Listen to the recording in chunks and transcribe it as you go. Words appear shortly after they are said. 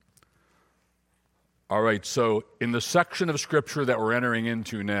All right, so in the section of Scripture that we're entering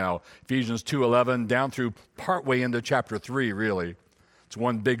into now, Ephesians 2:11 down through partway into chapter 3, really. It's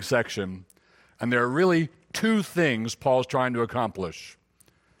one big section. And there are really two things Paul's trying to accomplish.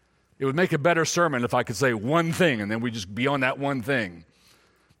 It would make a better sermon if I could say one thing and then we just be on that one thing.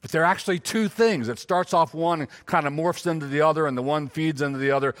 But there are actually two things. It starts off one and kind of morphs into the other, and the one feeds into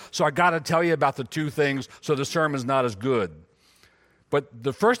the other. So I got to tell you about the two things so the sermon's not as good. But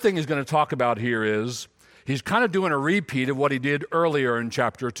the first thing he's going to talk about here is he's kind of doing a repeat of what he did earlier in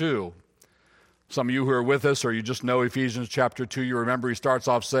chapter 2. Some of you who are with us, or you just know Ephesians chapter 2, you remember he starts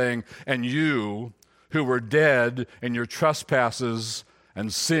off saying, "And you who were dead in your trespasses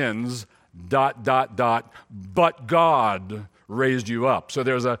and sins, ... but God raised you up." So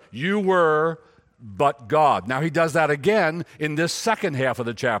there's a you were, but God. Now he does that again in this second half of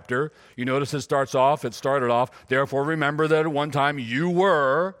the chapter. You notice it started off, "Therefore remember that at one time you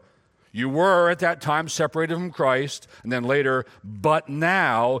were at that time separated from Christ," and then later, "but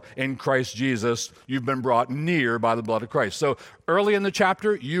now in Christ Jesus you've been brought near by the blood of Christ." So early in the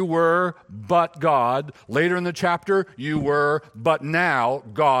chapter, you were, but God. Later in the chapter, you were, but now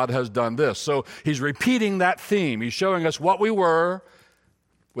God has done this. So he's repeating that theme. He's showing us what we were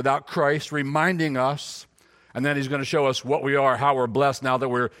without Christ, reminding us, and then he's going to show us what we are, how we're blessed now that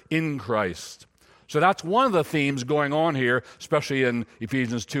we're in Christ. So that's one of the themes going on here, especially in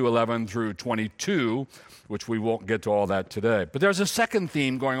Ephesians 2:11 through 22, which we won't get to all that today. But there's a second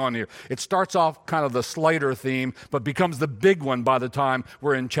theme going on here. It starts off kind of the slighter theme, but becomes the big one by the time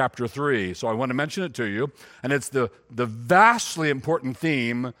we're in chapter 3. So I want to mention it to you. And it's the vastly important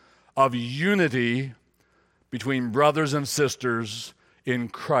theme of unity between brothers and sisters in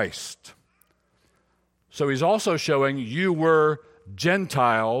Christ. So he's also showing you were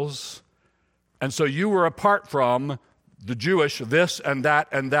Gentiles, and so you were apart from the Jewish this and that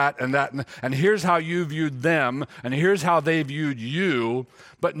and that and that. And here's how you viewed them, and here's how they viewed you.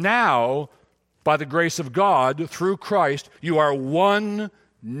 But now, by the grace of God, through Christ, you are one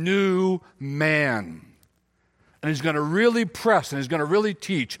new man. And he's going to really press, and he's going to really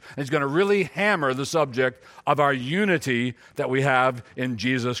teach, and he's going to really hammer the subject of our unity that we have in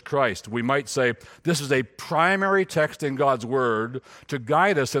Jesus Christ. We might say this is a primary text in God's Word to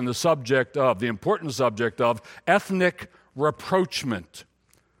guide us in the important subject of ethnic rapprochement,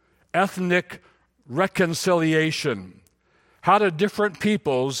 ethnic reconciliation. How do different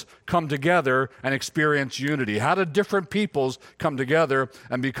peoples come together and experience unity? How do different peoples come together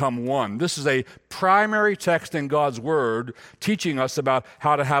and become one? This is a primary text in God's Word teaching us about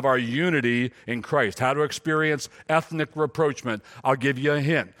how to have our unity in Christ, how to experience ethnic rapprochement. I'll give you a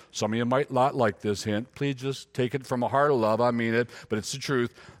hint. Some of you might not like this hint. Please just take it from a heart of love. I mean it, but it's the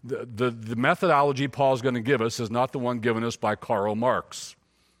truth. The methodology Paul's going to give us is not the one given us by Karl Marx.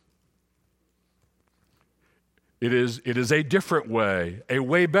 It is a different way, a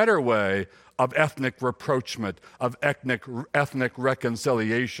way better way of ethnic rapprochement, of ethnic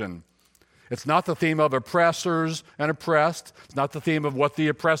reconciliation. It's not the theme of oppressors and oppressed. It's not the theme of what the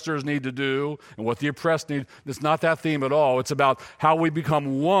oppressors need to do and what the oppressed need. It's not that theme at all. It's about how we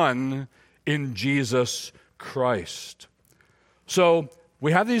become one in Jesus Christ. So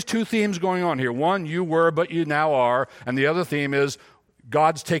we have these two themes going on here. One, you were, but you now are. And the other theme is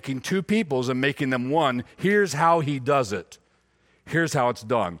God's taking two peoples and making them one. Here's how he does it. Here's how it's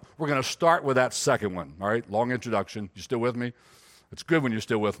done. We're going to start with that second one. All right, long introduction. You still with me? It's good when you're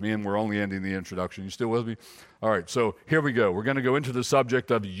still with me, and we're only ending the introduction. You still with me? All right, so here we go. We're going to go into the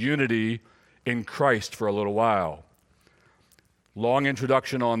subject of unity in Christ for a little while. Long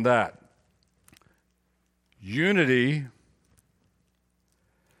introduction on that. Unity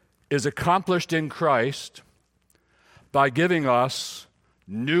is accomplished in Christ by giving us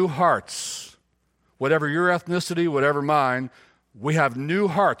new hearts. Whatever your ethnicity, whatever mine, we have new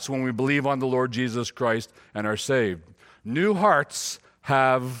hearts when we believe on the Lord Jesus Christ and are saved. New hearts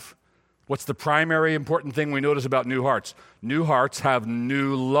have, what's the primary important thing we notice about new hearts? New hearts have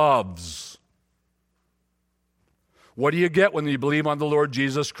new loves. What do you get when you believe on the Lord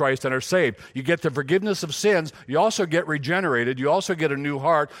Jesus Christ and are saved? You get the forgiveness of sins. You also get regenerated. You also get a new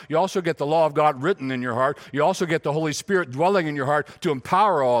heart. You also get the law of God written in your heart. You also get the Holy Spirit dwelling in your heart to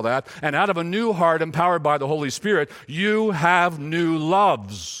empower all that. And out of a new heart empowered by the Holy Spirit, you have new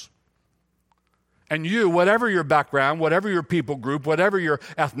loves. And you, whatever your background, whatever your people group, whatever your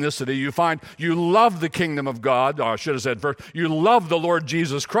ethnicity, you find you love the kingdom of God. I should have said first, you love the Lord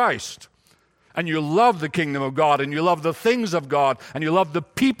Jesus Christ. And you love the kingdom of God, and you love the things of God, and you love the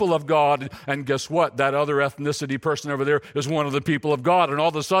people of God. And guess what? That other ethnicity person over there is one of the people of God, and all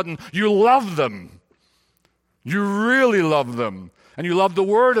of a sudden, you love them. You really love them. and you love the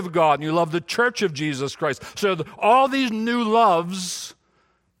Word of God, and you love the church of Jesus Christ. So all these new loves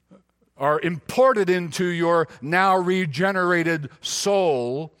are imported into your now regenerated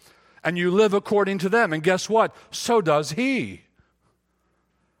soul, and you live according to them. And guess what? So does he.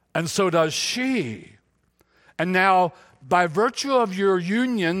 And so does she. And now, by virtue of your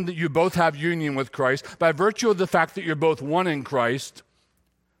union, that you both have union with Christ, by virtue of the fact that you're both one in Christ,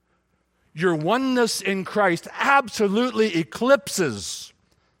 your oneness in Christ absolutely eclipses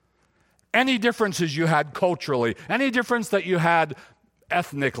any differences you had culturally, any difference that you had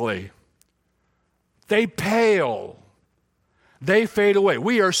ethnically. They pale. They fade away.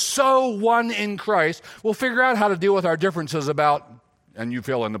 We are so one in Christ, we'll figure out how to deal with our differences about, and you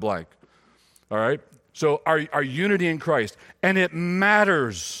fill in the blank. All right? So our unity in Christ, and it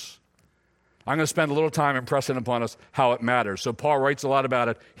matters. I'm going to spend a little time impressing upon us how it matters. So Paul writes a lot about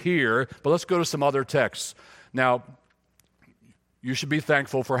it here, but let's go to some other texts. Now, you should be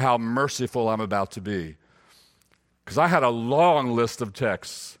thankful for how merciful I'm about to be, because I had a long list of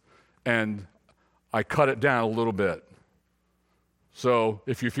texts, and I cut it down a little bit. So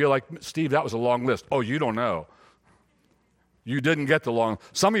if you feel like, Steve, that was a long list. Oh, you don't know. You didn't get the long.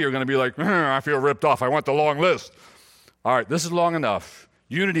 Some of you are going to be like, I feel ripped off. I want the long list. All right, this is long enough.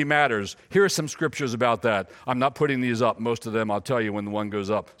 Unity matters. Here are some scriptures about that. I'm not putting these up. Most of them I'll tell you when the one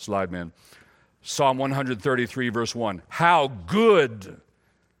goes up. Slide, man. Psalm 133, verse 1. How good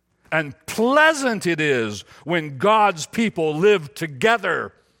and pleasant it is when God's people live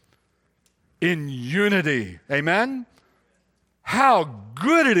together in unity. Amen? How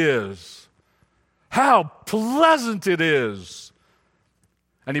good it is. How pleasant it is.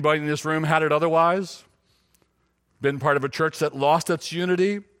 Anybody in this room had it otherwise? Been part of a church that lost its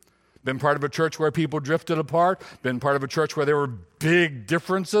unity? Been part of a church where people drifted apart? Been part of a church where there were big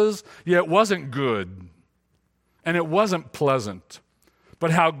differences? Yeah, it wasn't good. And it wasn't pleasant.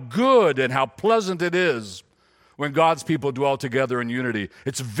 But how good and how pleasant it is when God's people dwell together in unity.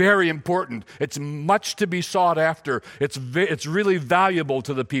 It's very important. It's much to be sought after. It's really valuable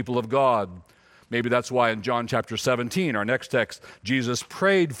to the people of God. Maybe that's why in John chapter 17, our next text, Jesus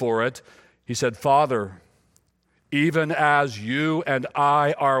prayed for it. He said, Father, even as you and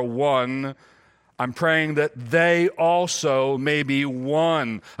I are one, I'm praying that they also may be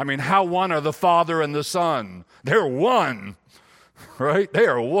one. I mean, how one are the Father and the Son? They're one. Right? They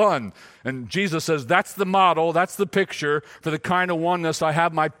are one. And Jesus says that's the model, that's the picture for the kind of oneness I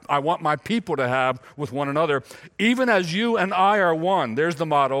want my people to have with one another. Even as you and I are one, there's the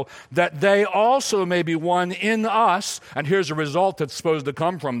model, that they also may be one in us. And here's a result that's supposed to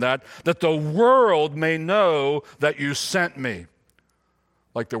come from that the world may know that you sent me.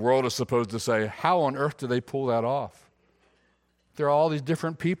 Like the world is supposed to say, how on earth do they pull that off? There are all these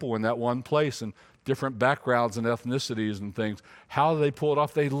different people in that one place, and different backgrounds and ethnicities and things. How do they pull it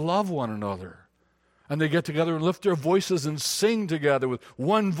off? They love one another. And they get together and lift their voices and sing together with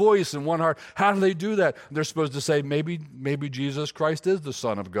one voice and one heart. How do they do that? They're supposed to say, maybe Jesus Christ is the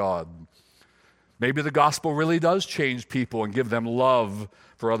Son of God. Maybe the gospel really does change people and give them love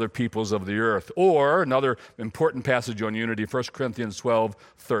for other peoples of the earth. Or another important passage on unity, 1 Corinthians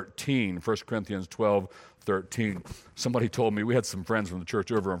 12:13. 1 Corinthians 12:13. Somebody told me, we had some friends from the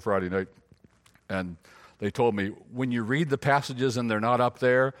church over on Friday night, and they told me, when you read the passages and they're not up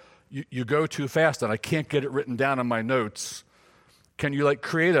there, you go too fast, and I can't get it written down in my notes. Can you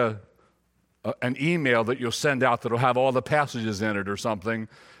create an email that you'll send out that'll have all the passages in it or something?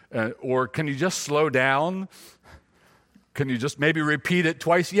 Or can you just slow down? Can you just maybe repeat it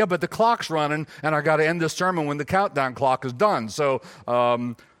twice? Yeah, but the clock's running, and I got to end this sermon when the countdown clock is done. So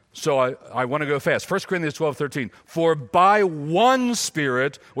I want to go fast. 1 Corinthians 12:13. For by one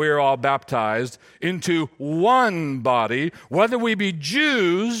Spirit we are all baptized into one body, whether we be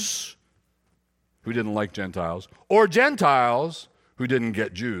Jews who didn't like Gentiles, or Gentiles who didn't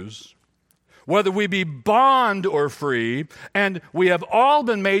get Jews, whether we be bond or free, and we have all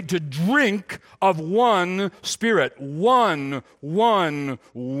been made to drink of one Spirit. One.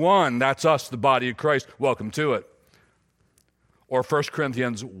 That's us, the body of Christ. Welcome to it. Or 1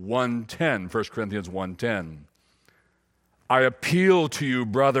 Corinthians 1:10. 1 Corinthians 1:10. I appeal to you,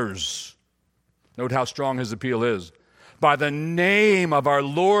 brothers. Note how strong his appeal is. By the name of our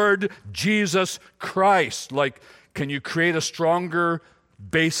Lord Jesus Christ. Can you create a stronger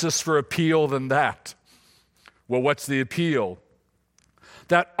basis for appeal than that? Well, what's the appeal?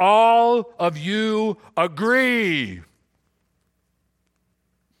 That all of you agree.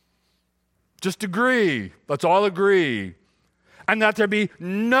 Just agree. Let's all agree. And that there be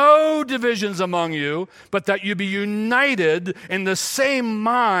no divisions among you, but that you be united in the same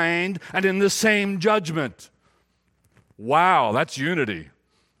mind and in the same judgment. Wow, that's unity.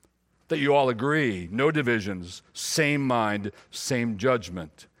 That you all agree, no divisions, same mind, same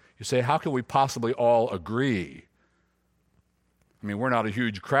judgment. You say, how can we possibly all agree? I mean, we're not a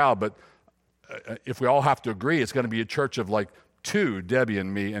huge crowd, but if we all have to agree, it's going to be a church of like 2, Debbie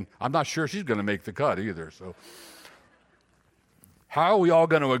and me, and I'm not sure she's going to make the cut either. So how are we all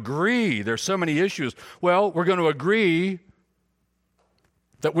going to agree? There's so many issues. Well, we're going to agree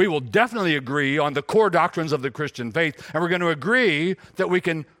that we will definitely agree on the core doctrines of the Christian faith, and we're going to agree that we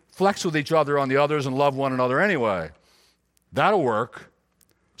can flex with each other on the others and love one another anyway. That'll work.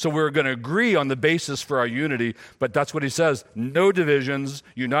 So we're going to agree on the basis for our unity, but that's what he says. No divisions,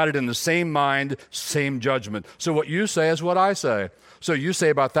 united in the same mind, same judgment. So what you say is what I say. So you say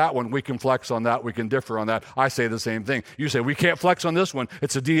about that one, we can flex on that, we can differ on that. I say the same thing. You say, we can't flex on this one.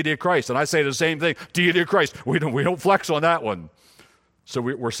 It's a deity of Christ. And I say the same thing, deity of Christ. We don't flex on that one. So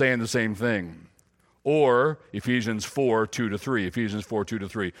we're saying the same thing. Or Ephesians 4:2-3. Ephesians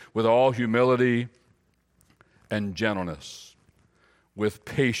 4:2-3. With all humility and gentleness, with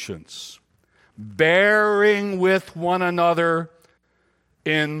patience, bearing with one another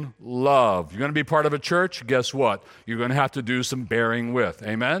in love. You're going to be part of a church? Guess what? You're going to have to do some bearing with.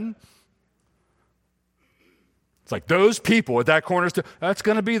 Amen? It's like those people at that corner, that's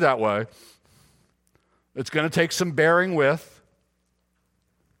going to be that way. It's going to take some bearing with.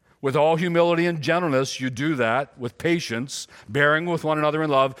 With all humility and gentleness, you do that. With patience, bearing with one another in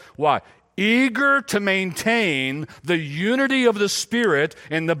love. Why? Eager to maintain the unity of the Spirit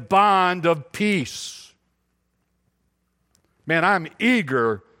in the bond of peace. Man, I'm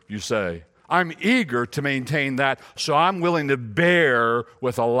eager, you say. I'm eager to maintain that, so I'm willing to bear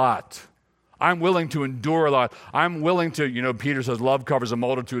with a lot. I'm willing to endure a lot. I'm willing to, Peter says love covers a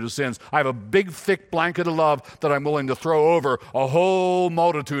multitude of sins. I have a big, thick blanket of love that I'm willing to throw over a whole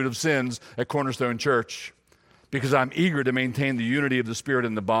multitude of sins at Cornerstone Church because I'm eager to maintain the unity of the Spirit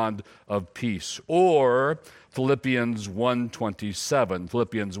in the bond of peace. Or Philippians 1:27.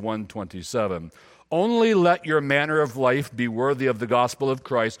 Philippians 1:27. Only let your manner of life be worthy of the gospel of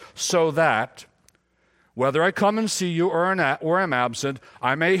Christ, so that whether I come and see you or am absent,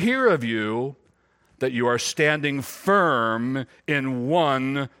 I may hear of you that you are standing firm in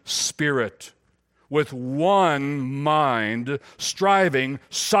one spirit, with one mind, striving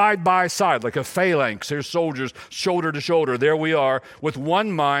side by side, like a phalanx. Here's soldiers, shoulder to shoulder. There we are, with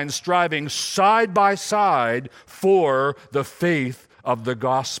one mind, striving side by side for the faith of the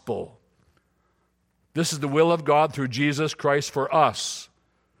gospel. This is the will of God through Jesus Christ for us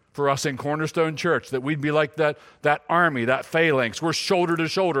in Cornerstone Church, that we'd be like that army, that phalanx. We're shoulder to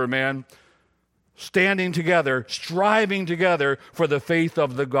shoulder, man, standing together, striving together for the faith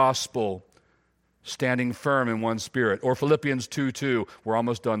of the gospel, standing firm in one spirit. Or Philippians 2:2. We're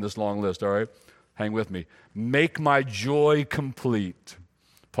almost done this long list, all right? Hang with me. Make my joy complete.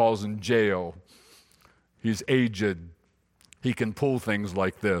 Paul's in jail. He's aged. He can pull things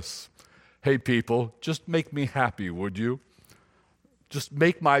like this. Hey, people, just make me happy, would you? Just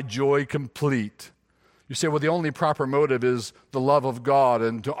make my joy complete. You say, well, the only proper motive is the love of God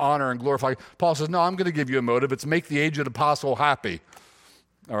and to honor and glorify. Paul says, no, I'm going to give you a motive. It's make the aged apostle happy.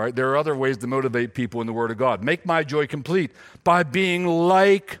 All right, there are other ways to motivate people in the Word of God. Make my joy complete by being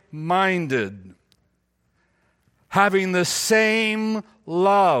like-minded, having the same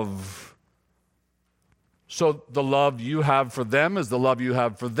love. So the love you have for them is the love you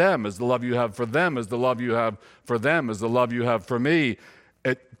have for them, is the love you have for them, is the love you have for them, is the love you have for me.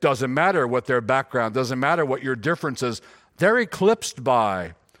 It doesn't matter what their background, doesn't matter what your differences. They're eclipsed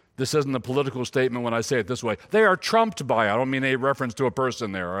by, this isn't a political statement when I say it this way, they are trumped by, I don't mean a reference to a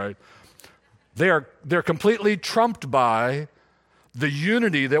person there, all right? They're completely trumped by the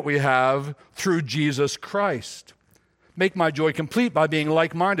unity that we have through Jesus Christ. Make my joy complete by being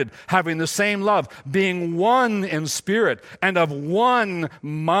like-minded, having the same love, being one in spirit and of one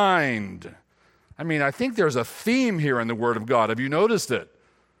mind. I mean, I think there's a theme here in the Word of God. Have you noticed it?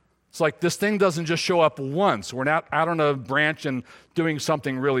 It's like this thing doesn't just show up once. We're not out on a branch and doing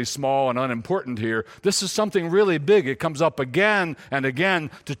something really small and unimportant here. This is something really big. It comes up again and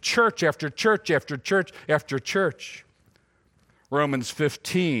again to church after church after church after church. Romans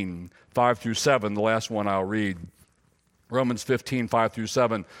 15, 5-7, the last one I'll read. Romans 15,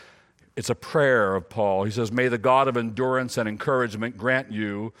 5-7, it's a prayer of Paul. He says, may the God of endurance and encouragement grant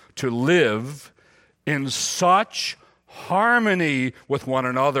you to live in such harmony with one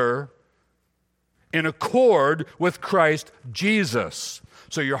another, in accord with Christ Jesus.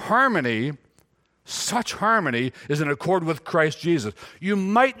 So your harmony, such harmony, is in accord with Christ Jesus. You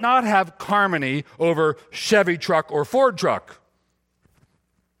might not have harmony over Chevy truck or Ford truck.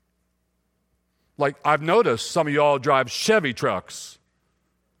 Like, I've noticed some of y'all drive Chevy trucks.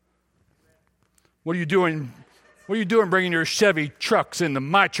 What are you doing? What are you doing bringing your Chevy trucks into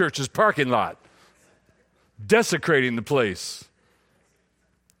my church's parking lot? Desecrating the place.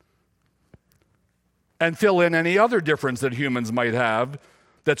 And fill in any other difference that humans might have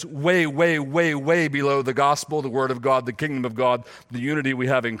that's way, way, way, way below the gospel, the word of God, the kingdom of God, the unity we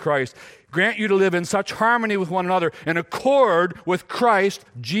have in Christ. Grant you to live in such harmony with one another, in accord with Christ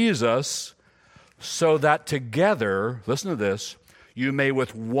Jesus, so that together, listen to this, you may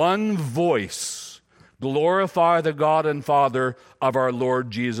with one voice glorify the God and Father of our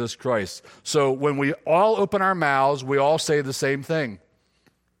Lord Jesus Christ. So when we all open our mouths, we all say the same thing.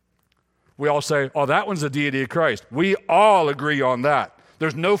 We all say, oh, that one's the deity of Christ. We all agree on that.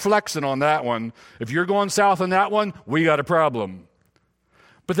 There's no flexing on that one. If you're going south on that one, we got a problem.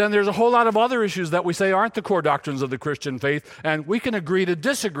 But then there's a whole lot of other issues that we say aren't the core doctrines of the Christian faith, and we can agree to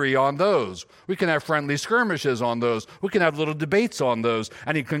disagree on those. We can have friendly skirmishes on those. We can have little debates on those.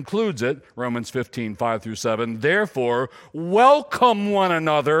 And he concludes it, Romans 15, 5 through 7, therefore, welcome one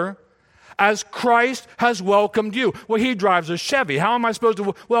another as Christ has welcomed you. Well, he drives a Chevy. How am I supposed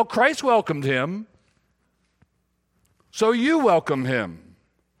to? Well, Christ welcomed him, so you welcome him.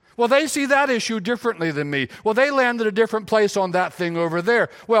 Well, they see that issue differently than me. Well, they landed a different place on that thing over there.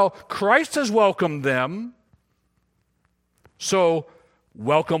 Well, Christ has welcomed them, so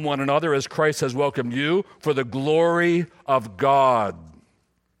welcome one another as Christ has welcomed you for the glory of God.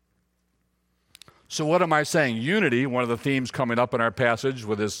 So what am I saying? Unity, one of the themes coming up in our passage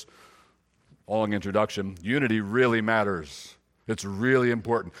with this long introduction, unity really matters. It's really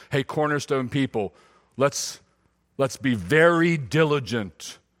important. Hey, Cornerstone people, let's be very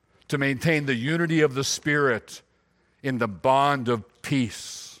diligent to maintain the unity of the Spirit in the bond of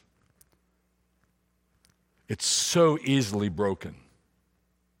peace. It's so easily broken.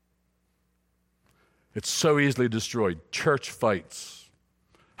 It's so easily destroyed. Church fights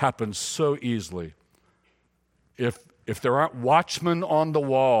happen so easily. If there aren't watchmen on the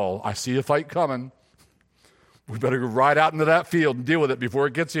wall, I see a fight coming. We better go right out into that field and deal with it before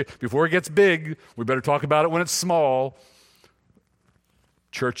it gets big. We better talk about it when it's small.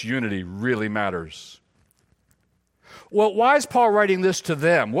 Church unity really matters. Well, why is Paul writing this to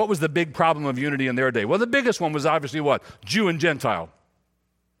them? What was the big problem of unity in their day? Well, the biggest one was obviously what? Jew and Gentile.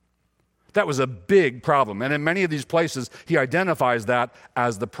 That was a big problem. And in many of these places, he identifies that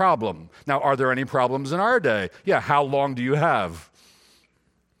as the problem. Now, are there any problems in our day? Yeah, how long do you have?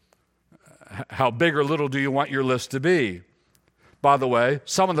 How big or little do you want your list to be? By the way,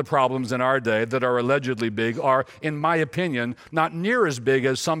 some of the problems in our day that are allegedly big are, in my opinion, not near as big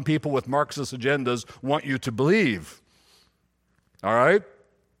as some people with Marxist agendas want you to believe. All right?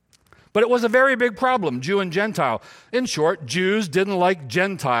 But it was a very big problem, Jew and Gentile. In short, Jews didn't like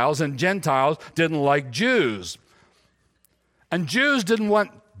Gentiles, and Gentiles didn't like Jews. And Jews didn't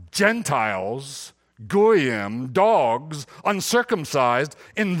want Gentiles, goyim, dogs, uncircumcised,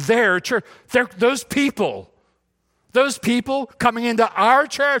 in their church. Those people coming into our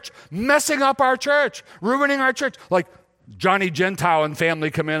church, messing up our church, ruining our church. Like Johnny Gentile and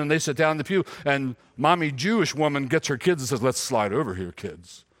family come in and they sit down in the pew, and mommy Jewish woman gets her kids and says, let's slide over here,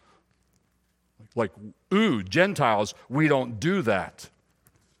 kids. Like, ooh, Gentiles, we don't do that.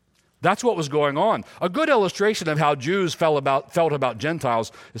 That's what was going on. A good illustration of how Jews felt about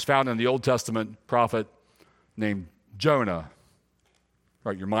Gentiles is found in the Old Testament prophet named Jonah.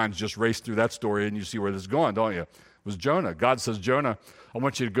 Right, your mind's just raced through that story and you see where this is going, don't you? It was Jonah. God says, Jonah, I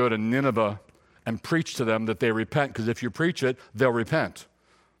want you to go to Nineveh and preach to them that they repent, because if you preach it, they'll repent.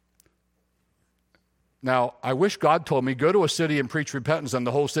 Now, I wish God told me, go to a city and preach repentance and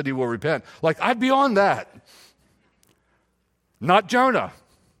the whole city will repent. Like, I'd be on that. Not Jonah.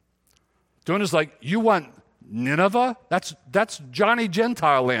 Jonah's like, you want Nineveh? That's Johnny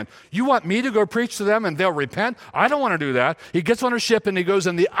Gentile land. You want me to go preach to them and they'll repent? I don't want to do that. He gets on a ship and he goes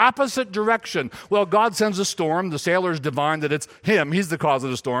in the opposite direction. Well, God sends a storm. The sailors divine that it's him. He's the cause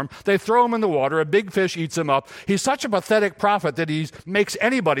of the storm. They throw him in the water. A big fish eats him up. He's such a pathetic prophet that he makes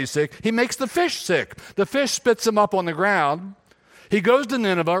anybody sick. He makes the fish sick. The fish spits him up on the ground. He goes to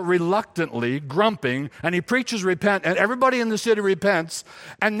Nineveh reluctantly, grumping, and he preaches repent, and everybody in the city repents,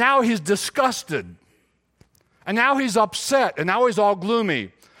 and now he's disgusted. And now he's upset, and now he's all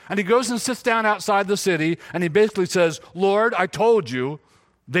gloomy. And he goes and sits down outside the city, and he basically says, Lord, I told you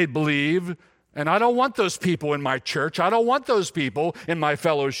they'd believe, and I don't want those people in my church. I don't want those people in my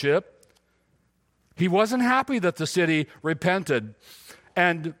fellowship. He wasn't happy that the city repented.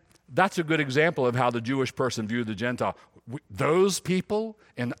 And that's a good example of how the Jewish person viewed the Gentile. Those people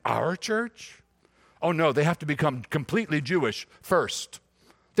in our church? Oh no, they have to become completely Jewish first.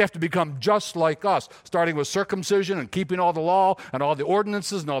 They have to become just like us, starting with circumcision and keeping all the law and all the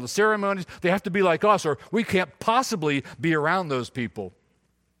ordinances and all the ceremonies. They have to be like us, or we can't possibly be around those people.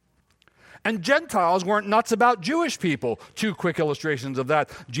 And Gentiles weren't nuts about Jewish people. Two quick illustrations of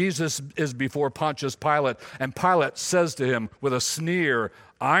that. Jesus is before Pontius Pilate, and Pilate says to him with a sneer,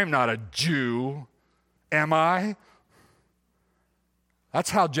 "I'm not a Jew, am I?"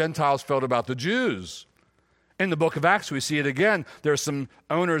 That's how Gentiles felt about the Jews. In the book of Acts, we see it again. There's some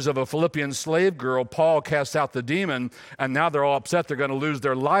owners of a Philippian slave girl. Paul casts out the demon, and now they're all upset. They're going to lose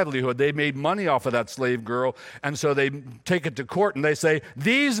their livelihood. They made money off of that slave girl, and so they take it to court, and they say,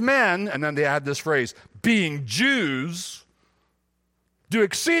 "These men," and then they add this phrase, "being Jews, do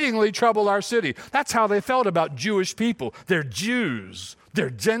exceedingly trouble our city." That's how they felt about Jewish people. They're Jews. They're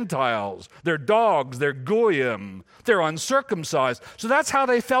Gentiles. They're dogs. They're goyim. They're uncircumcised. So that's how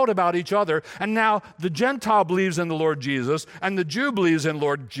they felt about each other. And now the Gentile believes in the Lord Jesus, and the Jew believes in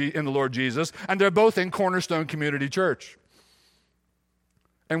the Lord Jesus, and they're both in Cornerstone Community Church.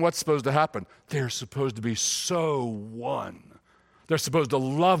 And what's supposed to happen? They're supposed to be so one. They're supposed to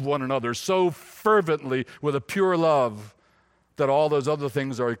love one another so fervently with a pure love that all those other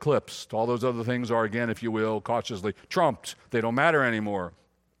things are eclipsed. All those other things are, again, if you will, cautiously, trumped. They don't matter anymore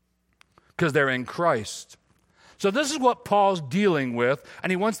because they're in Christ. So this is what Paul's dealing with,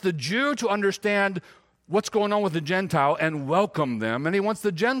 and he wants the Jew to understand what's going on with the Gentile and welcome them, and he wants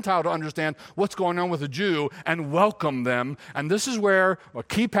the Gentile to understand what's going on with the Jew and welcome them. And this is where a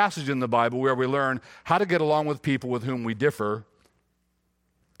key passage in the Bible where we learn how to get along with people with whom we differ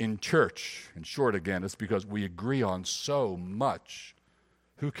in church. In short, again, it's because we agree on so much.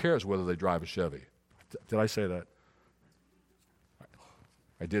 Who cares whether they drive a Chevy? Did I say that?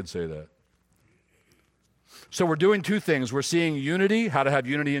 I did say that. So we're doing two things. We're seeing unity, how to have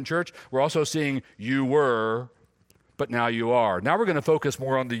unity in church. We're also seeing you were, but now you are. Now we're going to focus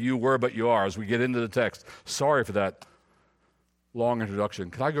more on the you were, but you are as we get into the text. Sorry for that long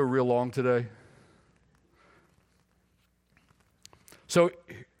introduction. Can I go real long today? So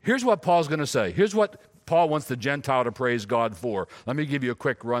here's what Paul's going to say. Here's what Paul wants the Gentile to praise God for. Let me give you a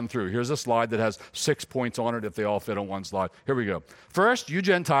quick run through. Here's a slide that has 6 points on it if they all fit on one slide. Here we go. First, you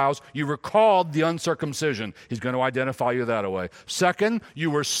Gentiles, you were called the uncircumcision. He's going to identify you that way. Second,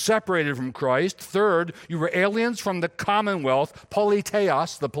 you were separated from Christ. Third, you were aliens from the commonwealth,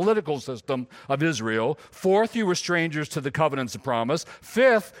 politeos, the political system of Israel. Fourth, you were strangers to the covenants of promise.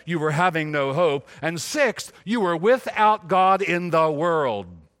 Fifth, you were having no hope. And sixth, you were without God in the world.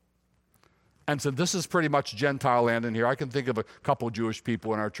 And so this is pretty much Gentile land in here. I can think of a couple Jewish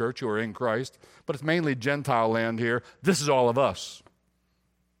people in our church who are in Christ, but it's mainly Gentile land here. This is all of us.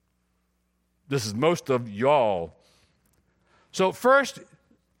 This is most of y'all. So first,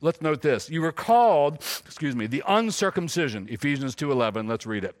 let's note this. You were called, the uncircumcision, Ephesians 2:11. Let's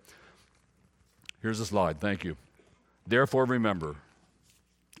read it. Here's the slide. Thank you. Therefore, remember.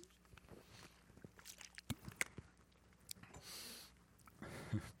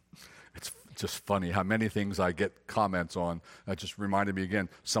 Just funny how many things I get comments on. That just reminded me again.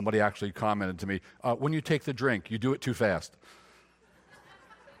 Somebody actually commented to me, when you take the drink, you do it too fast.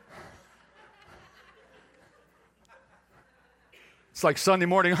 It's like Sunday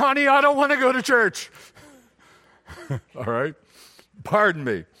morning, honey, I don't want to go to church. All right? Pardon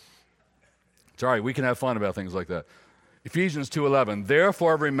me. It's all right. We can have fun about things like that. Ephesians 2:11,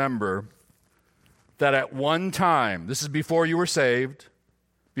 therefore remember that at one time, this is before you were saved,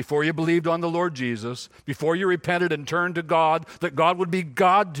 before you believed on the Lord Jesus, before you repented and turned to God, that God would be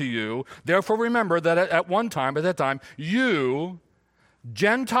God to you. Therefore, remember that at that time, you,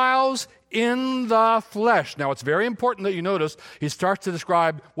 Gentiles in the flesh. Now, it's very important that you notice he starts to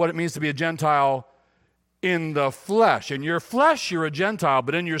describe what it means to be a Gentile in the flesh. In your flesh, you're a Gentile,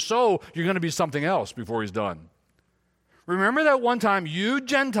 but in your soul, you're going to be something else before he's done. Remember that one time, you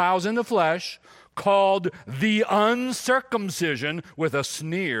Gentiles in the flesh, called the uncircumcision with a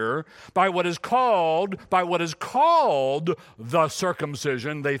sneer by what is called the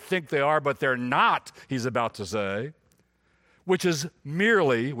circumcision. They think they are, but they're not, he's about to say, which is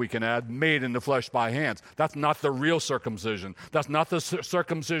merely, we can add, made in the flesh by hands. That's not the real circumcision. That's not the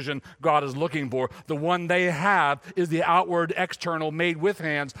circumcision God is looking for. The one they have is the outward, external, made with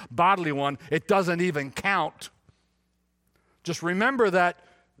hands, bodily one. It doesn't even count. Just remember that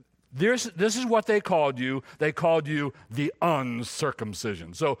this is what they called you. They called you the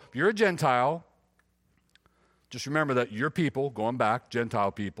uncircumcision. So if you're a Gentile, just remember that your people, going back,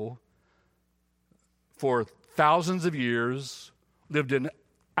 Gentile people, for thousands of years lived in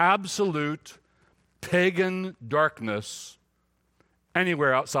absolute pagan darkness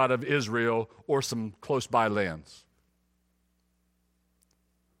anywhere outside of Israel or some close by lands.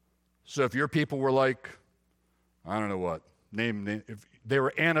 So if your people were like, I don't know what, if they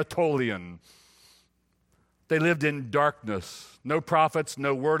were Anatolian, they lived in darkness, no prophets,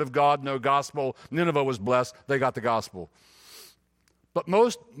 no word of God, no gospel. Nineveh was blessed. They got the gospel. But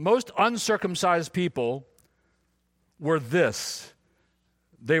most uncircumcised people were this.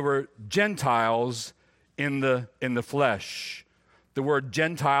 They were Gentiles in the flesh. The word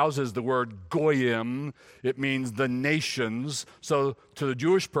Gentiles is the word goyim. It means the nations. So to the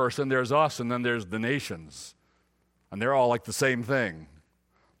Jewish person, there's us, and then there's the nations. And they're all like the same thing.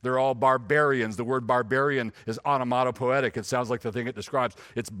 They're all barbarians. The word barbarian is onomatopoetic. It sounds like the thing it describes.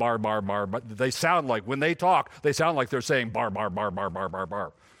 It's bar, bar, bar. But they sound like, when they talk, they sound like they're saying bar, bar, bar, bar, bar, bar,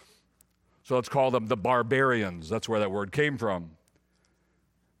 bar. So let's call them the barbarians. That's where that word came from.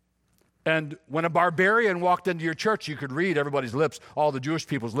 And when a barbarian walked into your church, you could read everybody's lips, all the Jewish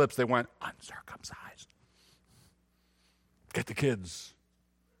people's lips. They went, uncircumcised. Get the kids.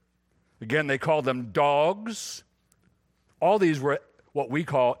 Again, they called them dogs. All these were what we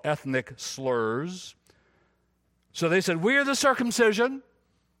call ethnic slurs. So they said, we are the circumcision,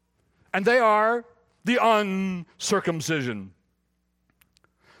 and they are the uncircumcision.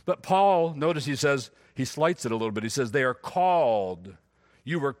 But Paul, notice he says, he slights it a little bit. He says, they are called.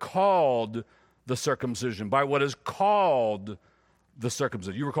 You were called the circumcision by what is called the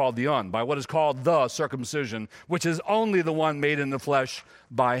circumcision. You were called by what is called the circumcision, which is only the one made in the flesh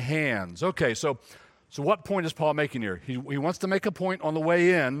by hands. Okay, so what point is Paul making here? He wants to make a point on the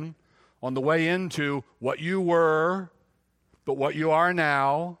way into what you were, but what you are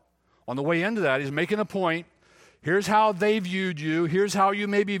now. On the way into that, he's making a point. Here's how they viewed you. Here's how you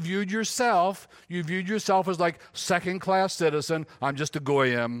maybe viewed yourself. You viewed yourself as like second-class citizen. I'm just a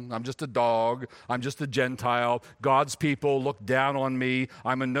goyim. I'm just a dog. I'm just a Gentile. God's people look down on me.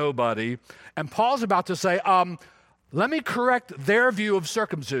 I'm a nobody. And Paul's about to say, let me correct their view of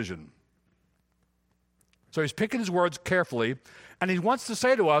circumcision. So he's picking his words carefully, and he wants to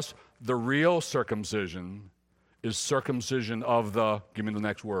say to us, the real circumcision is circumcision of give me the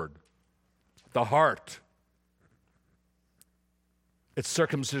next word, the heart. It's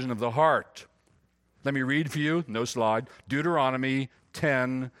circumcision of the heart. Let me read for you, no slide, Deuteronomy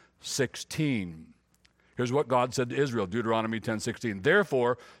 10:16. Here's what God said to Israel, Deuteronomy 10:16.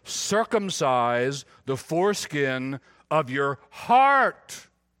 Therefore, circumcise the foreskin of your heart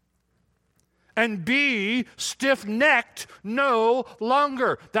and be stiff-necked no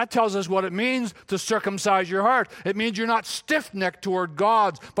longer. That tells us what it means to circumcise your heart. It means you're not stiff-necked toward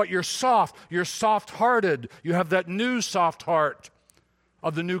God's, but you're soft. You're soft-hearted. You have that new soft heart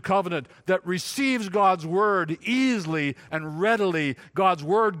of the new covenant that receives God's word easily and readily. God's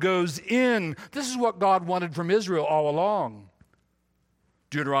word goes in. This is what God wanted from Israel all along.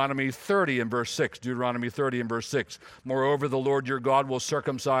 Deuteronomy 30 and verse 6. Deuteronomy 30 and verse 6. Moreover, the Lord your God will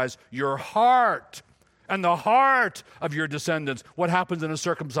circumcise your heart and the heart of your descendants. What happens in a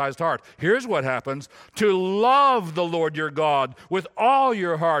circumcised heart? Here's what happens. To love the Lord your God with all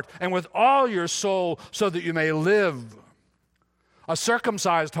your heart and with all your soul so that you may live. A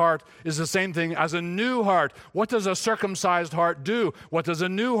circumcised heart is the same thing as a new heart. What does a circumcised heart do? What does a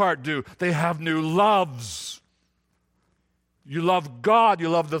new heart do? They have new loves. You love God, you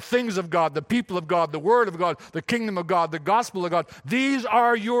love the things of God, the people of God, the word of God, the kingdom of God, the gospel of God. These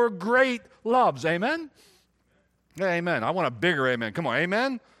are your great loves. Amen? Yeah, amen. I want a bigger amen. Come on,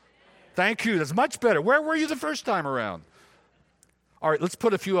 amen? Thank you. That's much better. Where were you the first time around? All right, let's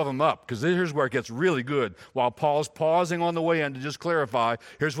put a few of them up, because here's where it gets really good. While Paul's pausing on the way in to just clarify,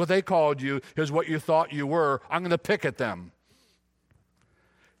 here's what they called you, here's what you thought you were. I'm going to pick at them.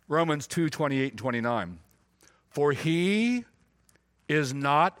 Romans 2:28 and 29. For he is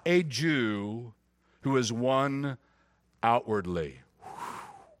not a Jew who is one outwardly.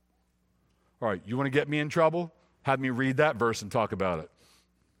 All right, you want to get me in trouble? Have me read that verse and talk about it.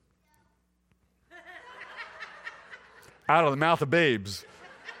 Out of the mouth of babes.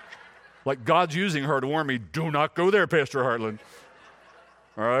 Like God's using her to warn me, do not go there, Pastor Hartland.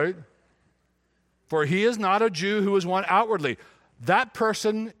 All right? For he is not a Jew who is one outwardly. That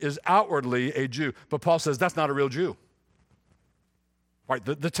person is outwardly a Jew. But Paul says that's not a real Jew. All right,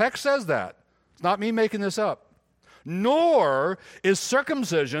 the text says that. It's not me making this up. Nor is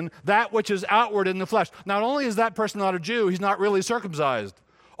circumcision that which is outward in the flesh. Not only is that person not a Jew, he's not really circumcised.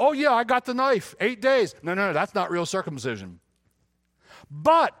 Oh yeah, I got the knife, 8 days. No, that's not real circumcision.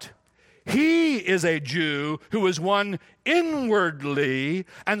 But he is a Jew who is one inwardly,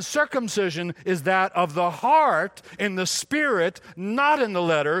 and circumcision is that of the heart in the spirit, not in the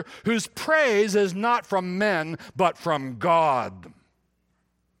letter, whose praise is not from men, but from God.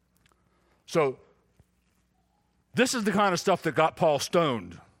 So, this is the kind of stuff that got Paul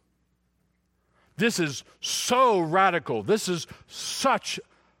stoned. This is so radical. This is such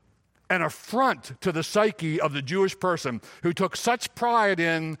an affront to the psyche of the Jewish person who took such pride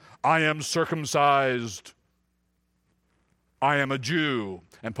in, I am circumcised. I am a Jew.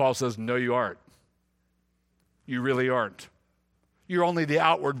 And Paul says, no, you aren't. You really aren't. You're only the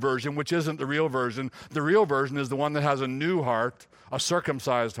outward version, which isn't the real version. The real version is the one that has a new heart, a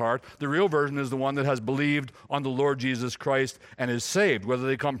circumcised heart. The real version is the one that has believed on the Lord Jesus Christ and is saved, whether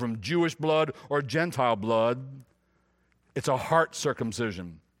they come from Jewish blood or Gentile blood. It's a heart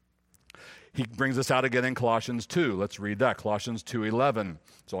circumcision. He brings us out again in Colossians 2. Let's read that. Colossians 2:11.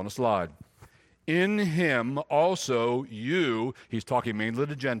 It's on a slide. In him also you, he's talking mainly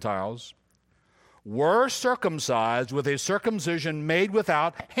to Gentiles, were circumcised with a circumcision made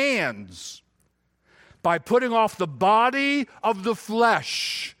without hands, by putting off the body of the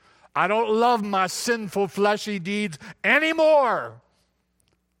flesh. I don't love my sinful fleshy deeds anymore.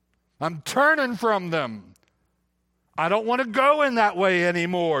 I'm turning from them. I don't want to go in that way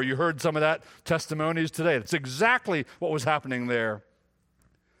anymore. You heard some of that testimonies today. That's exactly what was happening there.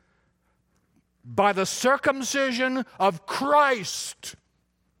 By the circumcision of Christ.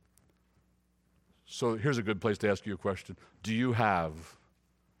 So here's a good place to ask you a question. Do you have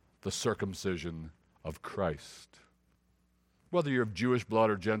the circumcision of Christ? Whether you're of Jewish blood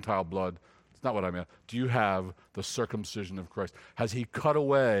or Gentile blood, it's not what I meant. Do you have the circumcision of Christ? Has he cut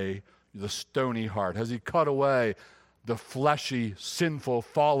away the stony heart? Has he cut away the fleshy, sinful,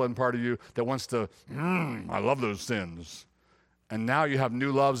 fallen part of you that wants to, I love those sins. And now you have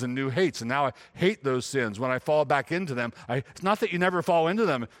new loves and new hates. And now I hate those sins. When I fall back into them, it's not that you never fall into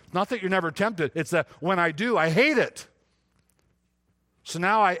them. It's not that you're never tempted. It's that when I do, I hate it. So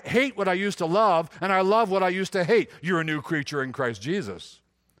now I hate what I used to love, and I love what I used to hate. You're a new creature in Christ Jesus.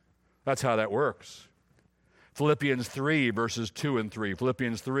 That's how that works. Philippians 3, verses 2 and 3.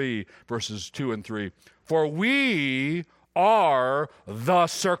 Philippians 3, verses 2 and 3. For we are the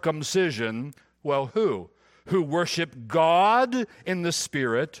circumcision. Well, who? Who worship God in the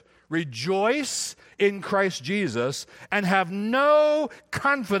Spirit, rejoice in Christ Jesus, and have no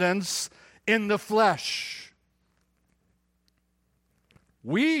confidence in the flesh.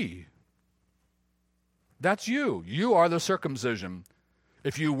 We. That's you. You are the circumcision.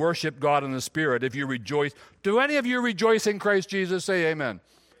 If you worship God in the Spirit, if you rejoice. Do any of you rejoice in Christ Jesus? Say amen.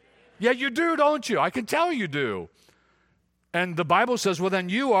 Yeah, you do, don't you? I can tell you do. And the Bible says, well, then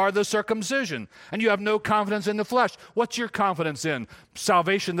you are the circumcision, and you have no confidence in the flesh. What's your confidence in?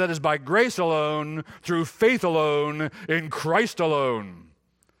 Salvation that is by grace alone, through faith alone, in Christ alone.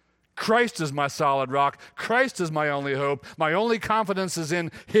 Christ is my solid rock. Christ is my only hope. My only confidence is in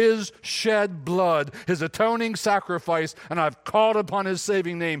his shed blood, his atoning sacrifice, and I've called upon his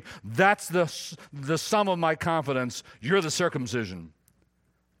saving name. That's the sum of my confidence. You're the circumcision.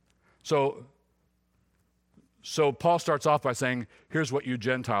 So Paul starts off by saying, here's what you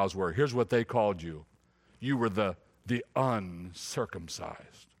Gentiles were. Here's what they called you. You were the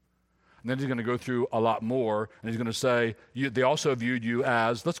uncircumcised. And then he's going to go through a lot more, and he's going to say, they also viewed you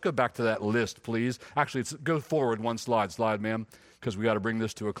as, let's go back to that list, please. Actually, go forward one slide, ma'am, because we got to bring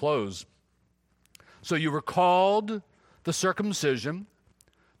this to a close. So you were called the circumcision.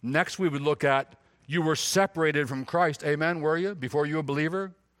 Next, we would look at, you were separated from Christ. Amen, were you, before you were a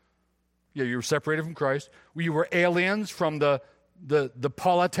believer? Yeah, you were separated from Christ. You were aliens from the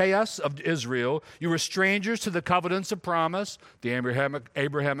politeia of Israel. You were strangers to the covenants of promise, the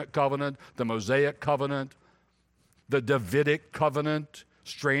Abrahamic covenant, the Mosaic covenant, the Davidic covenant,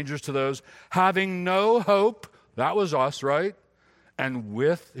 strangers to those, having no hope. That was us, right? And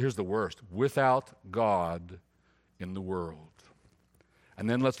here's the worst, without God in the world. And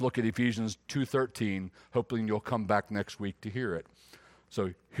then let's look at Ephesians 2:13. Hopefully you'll come back next week to hear it.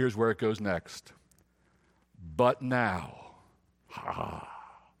 So here's where it goes next. But now,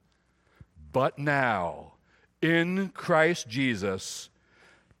 in Christ Jesus,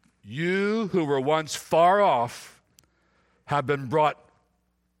 you who were once far off have been brought,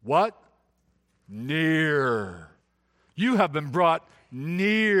 what? Near. You have been brought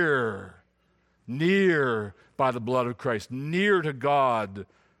near by the blood of Christ, near to God,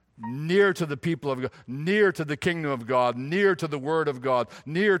 near to the people of God, near to the kingdom of God, near to the word of God,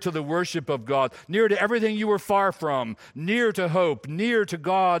 near to the worship of God, near to everything you were far from, near to hope, near to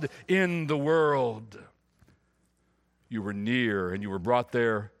God in the world. You were near, and you were brought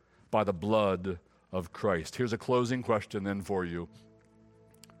there by the blood of Christ. Here's a closing question then for you.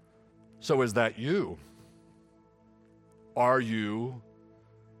 So is that you? Are you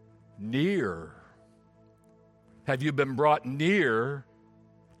near? Have you been brought near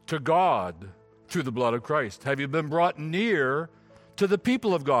to God through the blood of Christ? Have you been brought near to the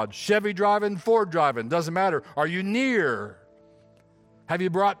people of God? Chevy driving, Ford driving, doesn't matter. Are you near? Have you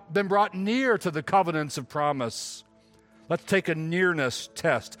been brought near to the covenants of promise? Let's take a nearness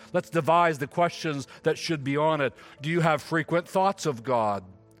test. Let's devise the questions that should be on it. Do you have frequent thoughts of God?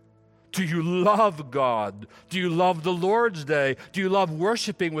 Do you love God? Do you love the Lord's Day? Do you love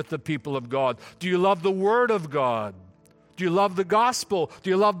worshiping with the people of God? Do you love the Word of God? Do you love the gospel? Do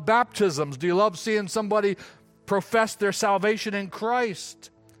you love baptisms? Do you love seeing somebody profess their salvation in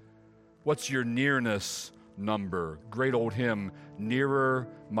Christ? What's your nearness number? Great old hymn, Nearer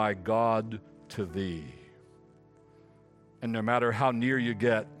My God to Thee. And no matter how near you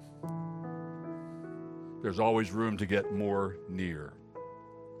get, there's always room to get more near.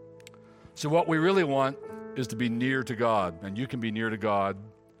 So what we really want is to be near to God. And you can be near to God.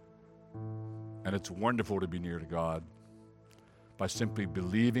 And it's wonderful to be near to God by simply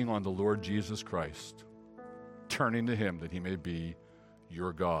believing on the Lord Jesus Christ, turning to Him that He may be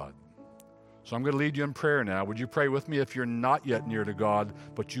your God. So I'm going to lead you in prayer now. Would you pray with me? If you're not yet near to God,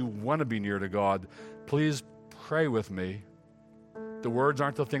 but you want to be near to God, please pray with me. The words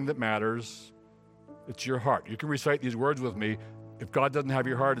aren't the thing that matters. It's your heart. You can recite these words with me. If God doesn't have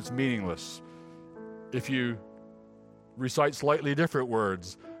your heart, it's meaningless. If you recite slightly different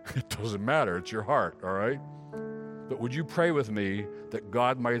words, it doesn't matter. It's your heart, all right? But would you pray with me that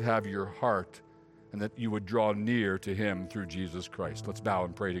God might have your heart and that you would draw near to Him through Jesus Christ? Let's bow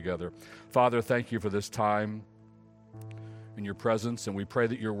and pray together. Father, thank you for this time in your presence, and we pray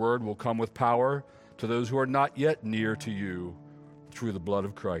that your word will come with power to those who are not yet near to you through the blood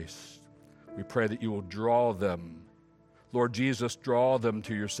of Christ. We pray that you will draw them. Lord Jesus, draw them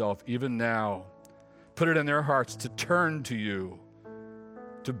to yourself even now. Put it in their hearts to turn to you,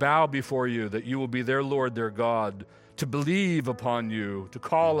 to bow before you, that you will be their Lord, their God, to believe upon you, to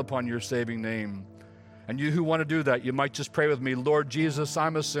call upon your saving name. And you who want to do that, you might just pray with me, Lord Jesus,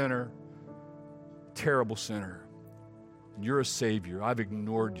 I'm a sinner, terrible sinner. And you're a Savior. I've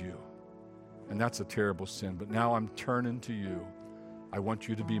ignored you. And that's a terrible sin. But now I'm turning to you. I want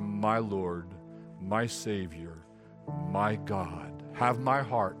you to be my Lord, my Savior, my God. Have my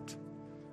heart.